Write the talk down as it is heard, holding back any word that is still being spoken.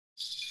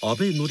阿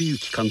部紀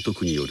之監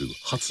督による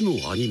初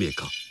のアニメ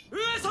化。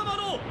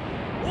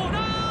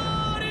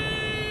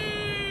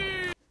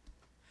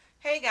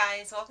 Hey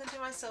guys, welcome to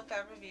my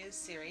SOFHAB reviews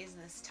series,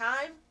 and this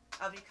time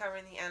I'll be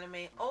covering the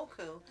anime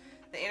Ooku,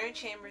 The Inner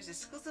Chambers,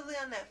 exclusively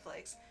on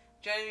Netflix.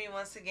 Joining me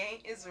once again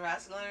is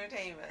Rascal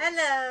Entertainment.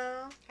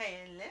 Hello!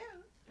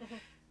 Hello!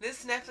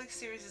 This Netflix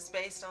series is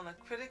based on a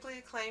critically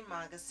acclaimed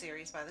manga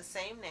series by the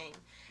same name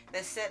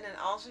that's set in an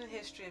alternate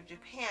history of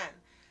Japan.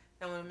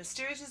 Now, when a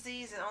mysterious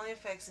disease that only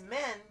affects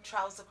men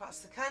travels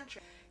across the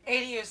country,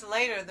 80 years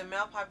later, the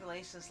male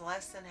population is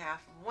less than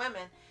half of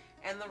women,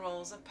 and the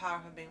roles of power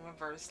have been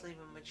reversed,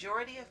 leaving a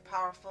majority of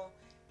powerful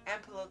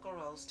and political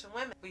roles to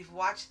women. We've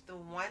watched the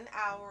 1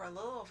 hour, a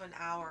little over an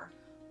hour,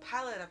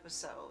 pilot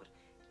episode,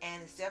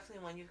 and it's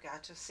definitely one you've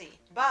got to see.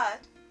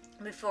 But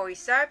before we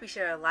start, be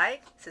sure to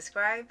like,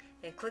 subscribe,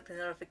 and click the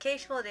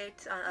notification bell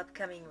updates on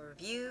upcoming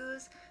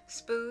reviews,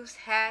 spoofs,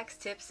 hacks,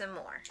 tips, and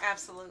more.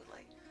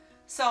 Absolutely.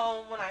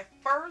 So when I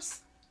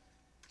first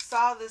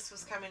saw this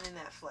was coming to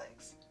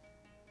Netflix,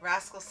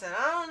 Rascal said,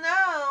 "Oh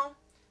no,"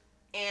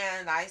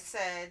 and I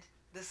said,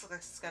 "This looks like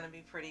it's going to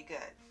be pretty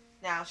good."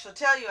 Now, she'll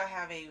tell you I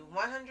have a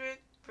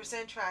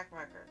 100% track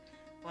record.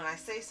 When I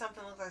say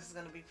something looks like it's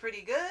going to be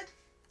pretty good,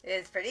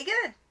 it's pretty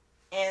good.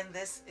 And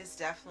this is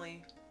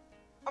definitely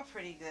a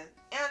pretty good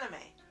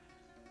anime.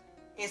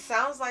 It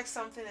sounds like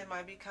something that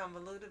might be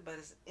convoluted, but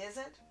it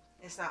isn't.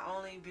 It's not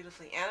only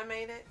beautifully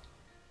animated,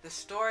 the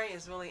story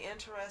is really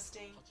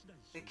interesting.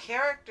 The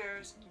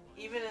characters,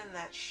 even in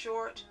that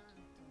short,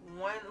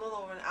 little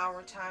over an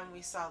hour time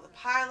we saw the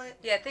pilot.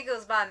 Yeah, I think it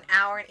was about an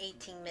hour and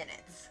 18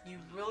 minutes. You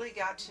really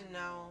got to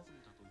know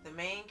the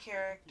main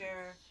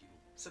character,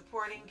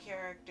 supporting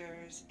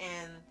characters,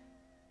 and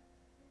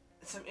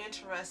some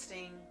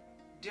interesting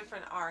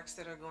different arcs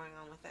that are going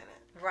on within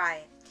it.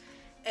 Right.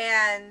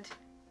 And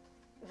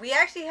we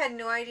actually had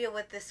no idea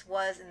what this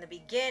was in the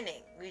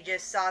beginning. We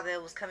just saw that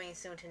it was coming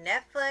soon to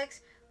Netflix.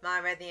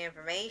 Mom read the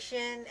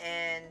information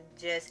and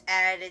just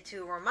added it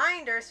to a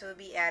reminder so it would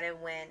be added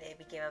when it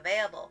became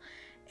available.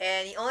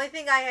 And the only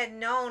thing I had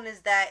known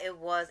is that it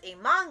was a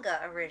manga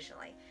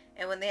originally.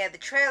 And when they had the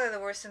trailer, there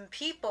were some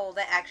people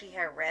that actually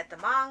had read the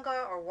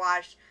manga or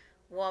watched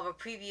one of the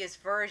previous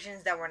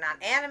versions that were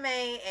not anime,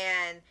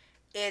 and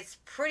it's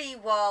pretty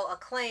well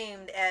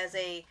acclaimed as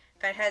a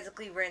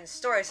fantastically written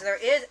story. So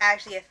there is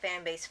actually a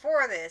fan base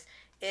for this.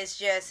 It's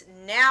just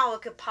now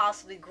it could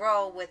possibly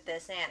grow with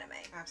this anime.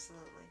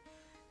 Absolutely.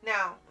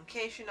 Now, in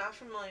case you're not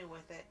familiar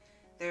with it,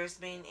 there's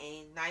been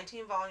a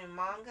 19-volume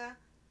manga,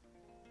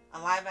 a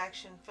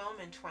live-action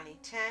film in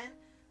 2010,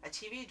 a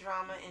TV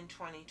drama in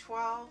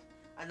 2012,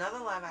 another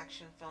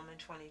live-action film in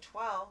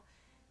 2012,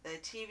 the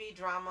TV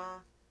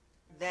drama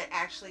that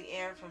actually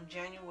aired from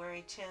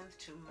January 10th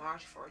to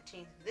March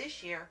 14th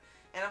this year,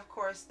 and of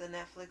course the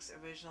Netflix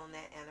original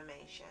net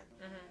animation.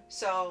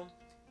 So,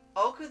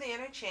 Ooku the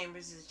Inner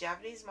Chambers is a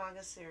Japanese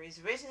manga series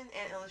written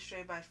and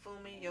illustrated by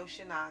Fumi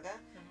Yoshinaga.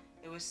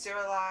 It was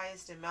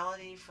serialized in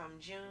Melody from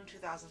June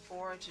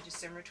 2004 to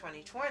December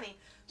 2020,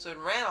 so it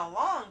ran a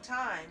long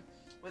time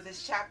with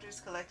its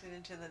chapters collected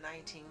into the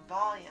 19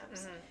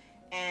 volumes.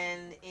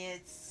 And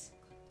it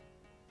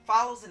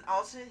follows an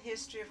alternate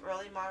history of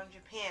early modern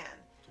Japan.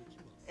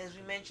 As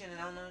we mentioned,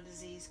 an unknown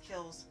disease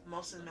kills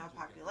most of the male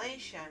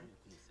population,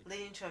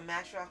 leading to a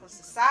matriarchal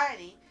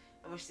society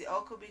in which the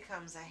Ooku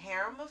becomes a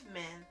harem of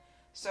men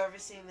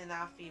servicing the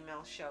now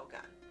female shogun.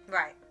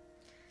 Right.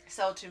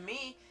 So to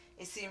me,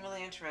 it seemed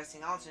really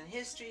interesting. Alternate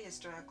history,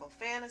 historical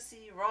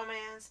fantasy,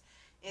 romance.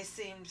 It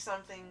seemed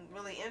something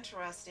really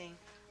interesting.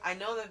 I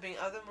know there have been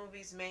other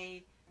movies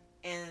made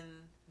in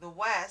the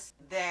West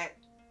that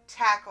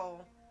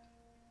tackle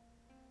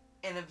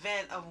an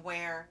event of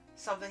where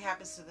something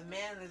happens to the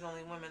men, there's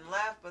only women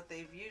left, but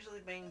they've usually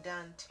been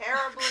done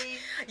terribly,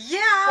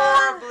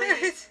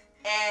 horribly,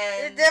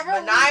 and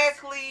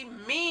maniacally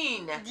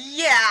mean.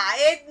 Yeah,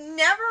 it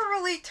never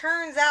really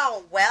turns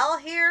out well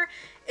here.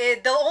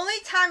 The only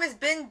time it's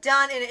been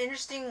done in an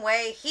interesting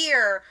way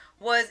here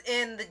was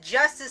in the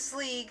Justice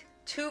League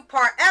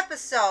 2-part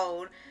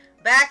episode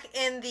back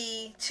in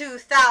the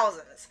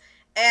 2000s.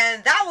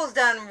 And that was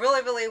done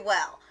really, really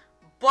well.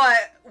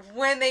 But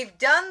when they've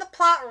done the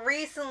plot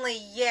recently,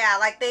 yeah,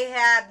 like they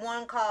had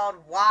one called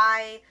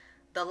Why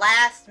the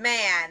Last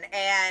Man,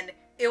 and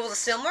it was a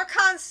similar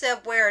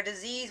concept where a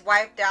disease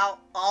wiped out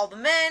all the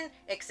men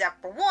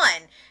except for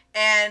one.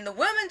 And the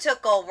women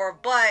took over,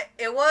 but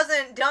it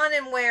wasn't done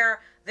in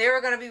where they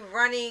were going to be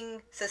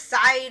running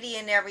society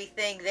and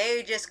everything.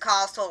 They just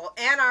caused total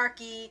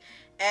anarchy,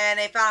 and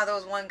they found out there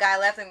was one guy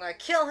left and they were going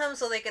to kill him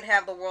so they could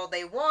have the world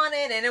they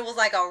wanted. And it was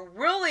like a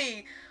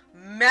really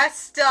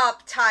messed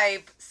up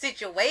type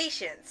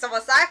situation. So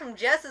aside from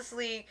Justice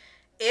League,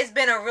 it's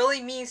been a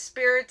really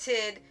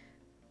mean-spirited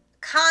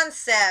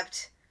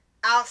concept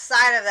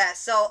outside of that.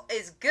 So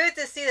it's good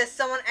to see that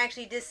someone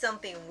actually did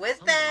something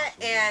with that,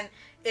 and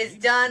it's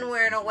done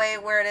where in a way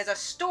where there's a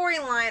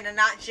storyline and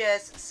not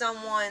just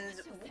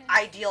someone's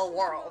ideal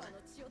world.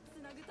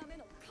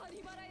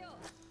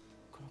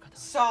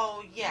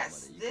 So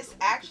yes, this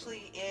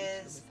actually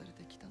is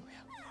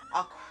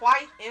a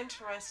quite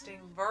interesting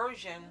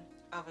version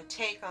of a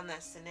take on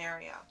that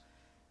scenario.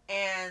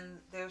 And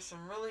there's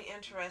some really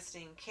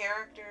interesting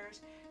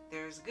characters.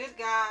 There's good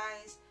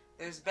guys,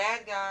 there's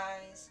bad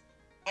guys,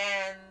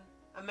 and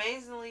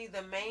amazingly,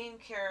 the main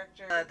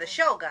character... the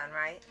Shogun,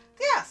 right?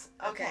 Yes,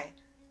 okay.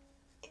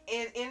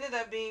 It ended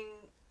up being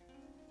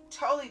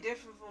totally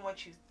different from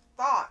what you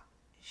thought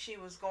she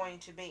was going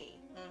to be.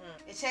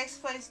 Mm-hmm. It takes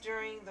place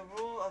during the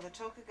rule of the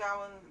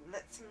Tokugawa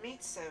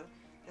Ieyasu,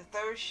 the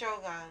third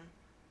shogun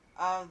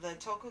of the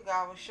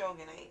Tokugawa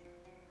shogunate.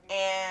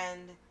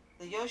 And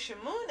the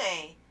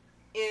Yoshimune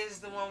is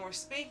the one we're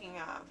speaking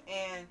of.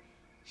 And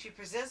she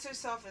presents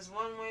herself as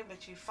one way,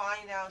 but you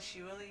find out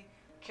she really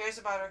cares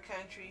about her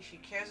country. She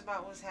cares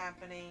about what's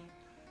happening.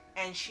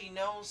 And she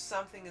knows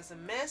something is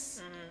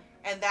amiss. Mm-hmm.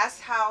 And that's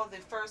how the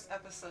first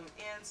episode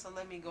ends. So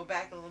let me go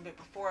back a little bit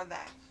before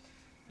that.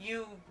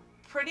 You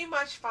pretty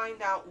much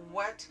find out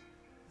what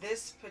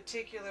this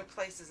particular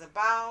place is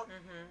about.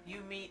 Mm-hmm.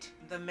 You meet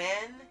the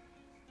men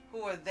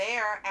who are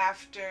there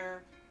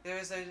after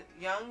there's a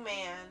young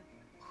man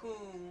who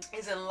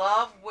is in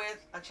love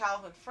with a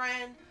childhood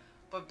friend,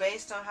 but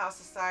based on how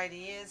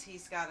society is,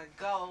 he's got to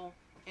go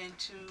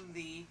into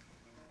the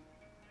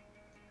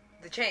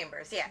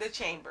chambers, yeah. The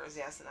chambers,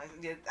 yes. And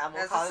I'm going to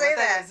Let's call it say what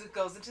that that. is. It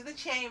goes into the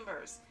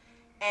chambers.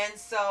 And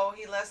so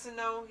he lets her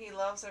know he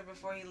loves her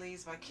before he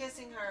leaves by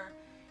kissing her.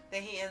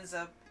 Then he ends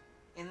up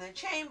in the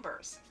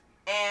chambers.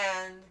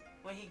 And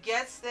when he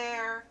gets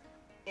there,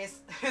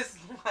 it's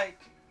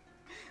like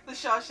the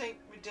Shawshank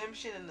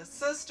Redemption and the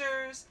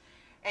sisters.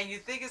 And you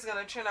think it's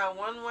going to turn out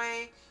one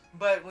way.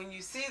 But when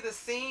you see the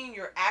scene,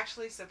 you're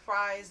actually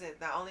surprised that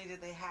not only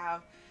did they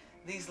have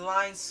these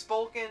lines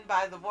spoken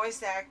by the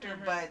voice actor,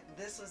 Mm-hmm. but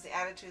this was the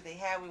attitude they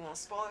had. We won't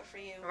spoil it for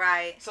you.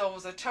 Right. So it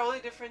was a totally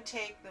different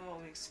take than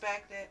what we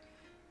expected.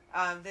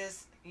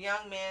 This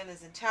young man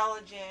is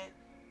intelligent.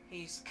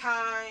 He's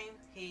kind.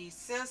 He's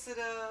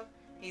sensitive.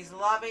 He's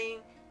loving.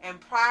 And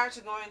prior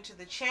to going to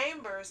the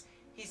chambers,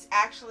 he's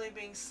actually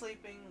been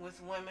sleeping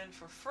with women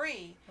for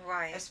free.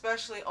 Right.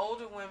 Especially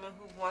older women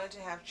who wanted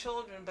to have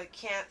children but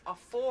can't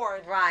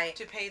afford Right.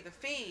 to pay the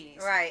fees.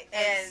 Right.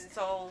 And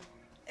so...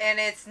 And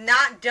it's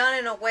not done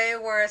in a way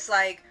where it's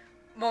like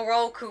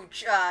Moroku,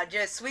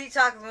 just sweet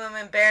talking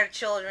women, bear the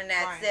children.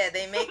 That's Right. it.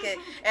 They make it,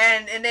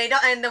 and they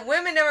don't. And the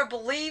women never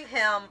believe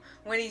him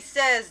when he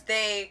says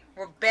they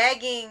were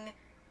begging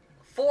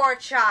for a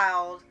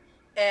child,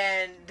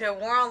 and there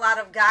weren't a lot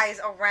of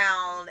guys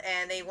around,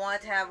 and they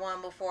wanted to have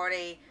one before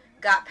they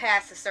got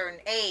past a certain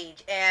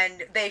age.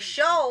 And they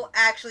show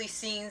actually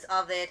scenes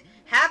of it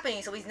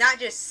happening. So he's not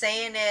just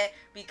saying it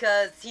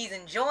because he's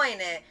enjoying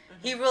it.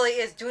 Mm-hmm. He really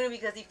is doing it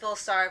because he feels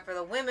sorry for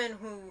the women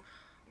who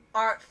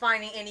aren't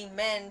finding any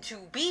men to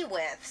be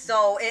with.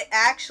 So it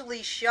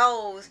actually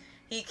shows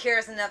he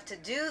cares enough to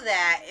do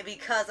that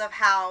because of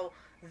how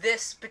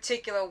this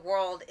particular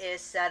world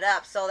is set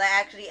up. So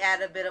that actually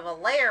added a bit of a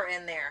layer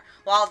in there.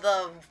 While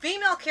the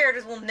female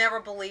characters will never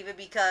believe it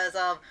because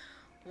of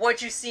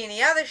what you see in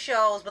the other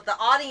shows, but the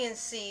audience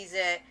sees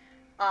it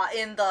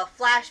in the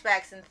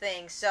flashbacks and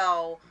things.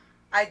 So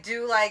I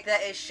do like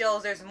that it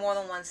shows there's more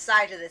than one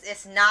side to this.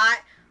 It's not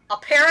a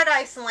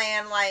paradise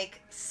land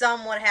like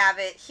some would have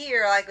it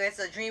here, like it's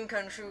a dream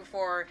come true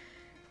for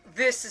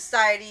this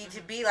society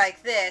to be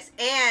like this,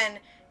 and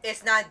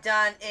it's not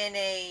done in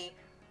a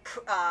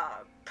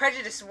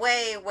prejudiced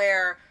way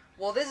where,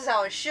 well, this is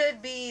how it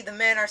should be, the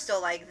men are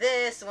still like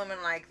this, the women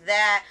like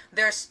that.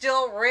 They're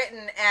still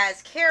written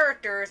as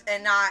characters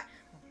and not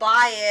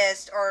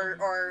biased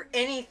or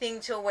anything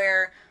to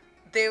where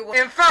they will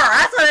infer.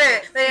 That's what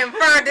it is. They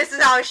infer this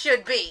is how it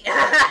should be.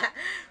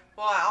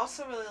 Well, I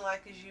also really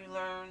like as you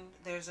learn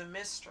there's a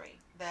mystery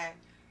that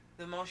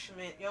the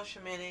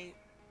Yoshimune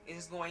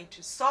is going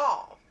to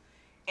solve.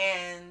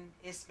 And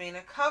it's been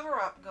a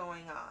cover-up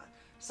going on.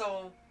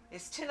 So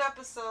it's 10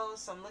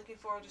 episodes, so I'm looking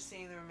forward to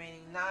seeing the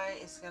remaining 9.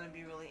 It's going to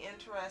be really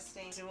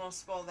interesting. We won't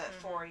spoil that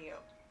for you.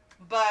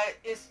 But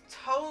it's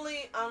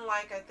totally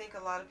unlike I think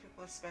a lot of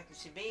people expect it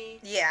to be.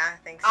 Yeah, I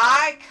think so.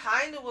 I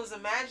kind of was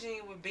imagining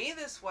it would be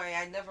this way.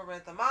 I never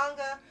read the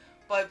manga.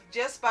 But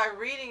just by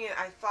reading it,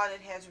 I thought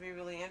it had to be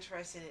really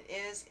interesting. It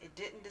is. It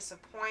didn't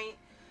disappoint.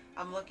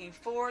 I'm looking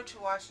forward to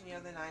watching the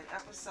other 9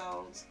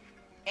 episodes.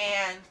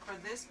 And for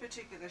this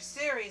particular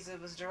series,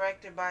 it was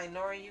directed by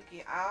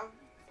Noriyuki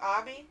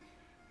Abe,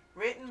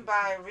 written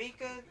by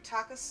Rika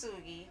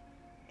Takasugi,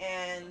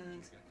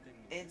 and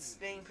it's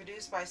being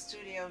produced by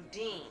Studio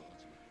Deen.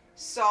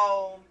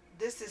 So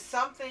this is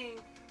something,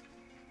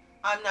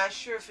 I'm not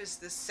sure if it's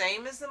the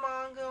same as the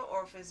manga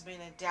or if it's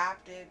been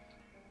adapted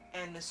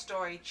and the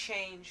story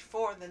changed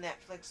for the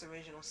Netflix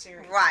original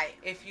series. Right.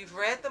 If you've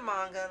read the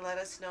manga, let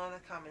us know in the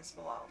comments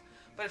below.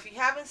 But if you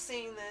haven't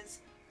seen this,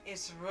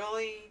 it's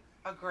really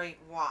a great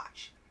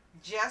watch.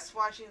 Just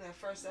watching the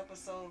first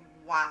episode,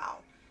 wow.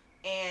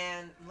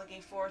 And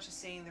looking forward to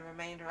seeing the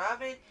remainder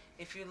of it.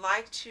 If you'd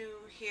like to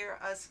hear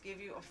us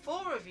give you a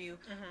full review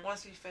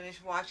once we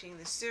finish watching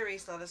the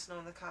series, let us know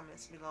in the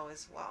comments below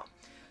as well.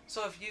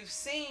 So if you've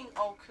seen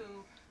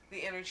Ooku,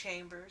 The Inner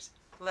Chambers,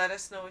 let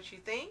us know what you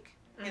think.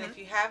 And if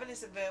you haven't,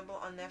 it's available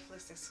on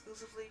Netflix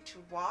exclusively to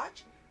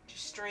watch, to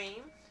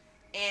stream.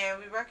 And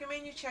we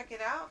recommend you check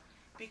it out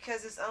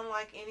because it's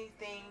unlike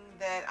anything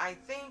that I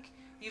think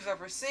you've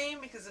ever seen,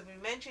 because if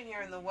we mention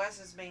here in the West,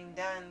 it's being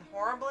done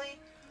horribly.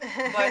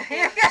 But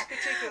in this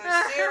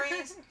particular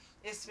series,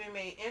 it's been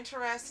made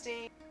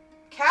interesting,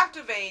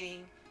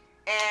 captivating,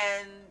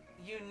 and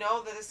you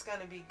know that it's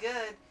going to be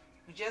good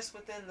just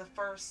within the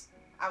first,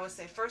 I would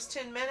say, first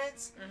 10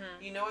 minutes.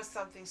 You know it's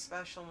something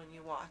special when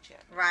you watch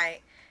it.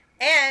 Right.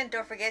 And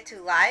don't forget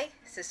to like,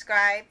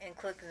 subscribe, and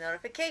click the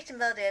notification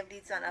bell to have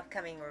updates on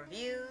upcoming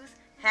reviews,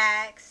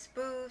 hacks,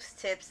 spoofs,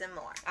 tips, and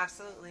more.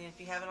 Absolutely. And if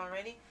you haven't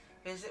already,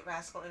 visit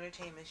Rascal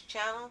Entertainment's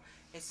channel.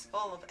 It's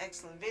full of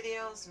excellent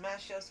videos,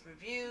 mashups,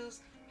 reviews.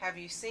 Have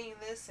you seen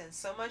this? And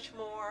so much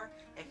more.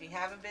 If you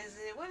haven't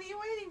visited, what are you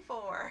waiting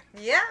for?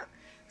 Yeah.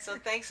 So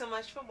thanks so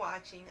much for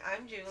watching.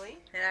 I'm Julie.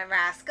 And I'm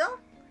Rascal.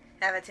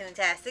 Have a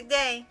fantastic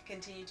day.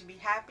 Continue to be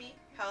happy,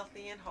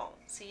 healthy, and whole.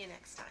 See you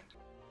next time.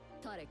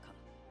 誰か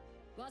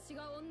わし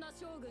が女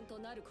将軍と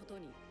なること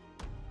に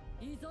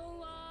依存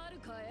はある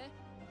かえ？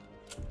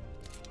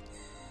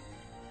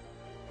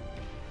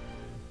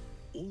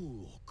大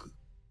奥